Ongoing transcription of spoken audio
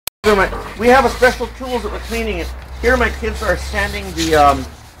We have a special tools that we're cleaning it. Here my kids are sanding the Can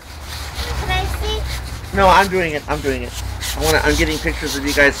I see? No, I'm doing it. I'm getting pictures of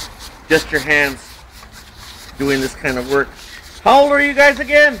you guys, just your hands, doing this kind of work. How old are you guys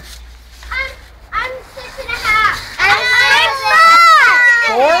again? I'm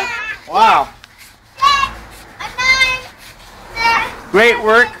 6.5. I'm 4? Wow. 6. Great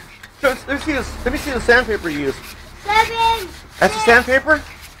work. So, let me see the sandpaper you used. 7. That's the sandpaper?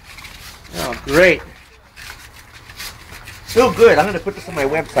 Oh, great. So good. I'm going to put this on my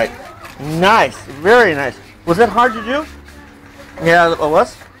website. Nice. Very nice. Was that hard to do? Yeah, it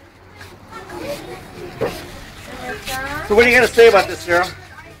was. So what are you going to say about this, Sarah?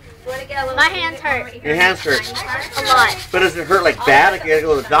 My hands hurt. Your hands hurt. A lot. But does it hurt like bad? Like you got to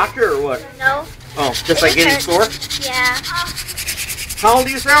go to the doctor or what? No. Oh, just like getting sore? Yeah. How old are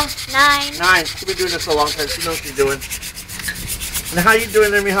you, Sarah? 9. 9. She's been doing this a long time. She knows what she's doing. And how you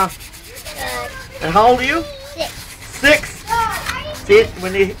doing there, Miha? Good. And how old are you? 6. 6. See,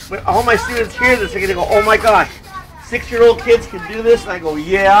 when all my students hear this, they're going to go, oh my gosh, 6-year-old kids can do this? And I go,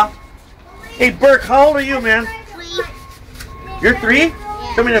 yeah. Hey, Burke, how old are you, man? 3. You're 3?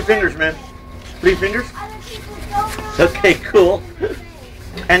 Yeah. Show me the fingers, man. 3 fingers? Okay, cool.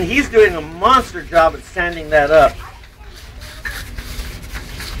 And he's doing a monster job at sanding that up.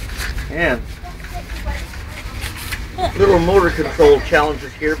 Man. Little motor control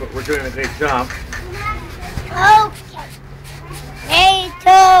challenges here, but we're doing a great job. Okay. Hey,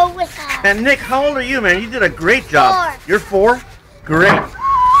 to whistle. And Nick, how old are you, man? You did a great job. 4. You're 4? Great.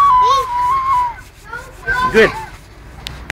 Good.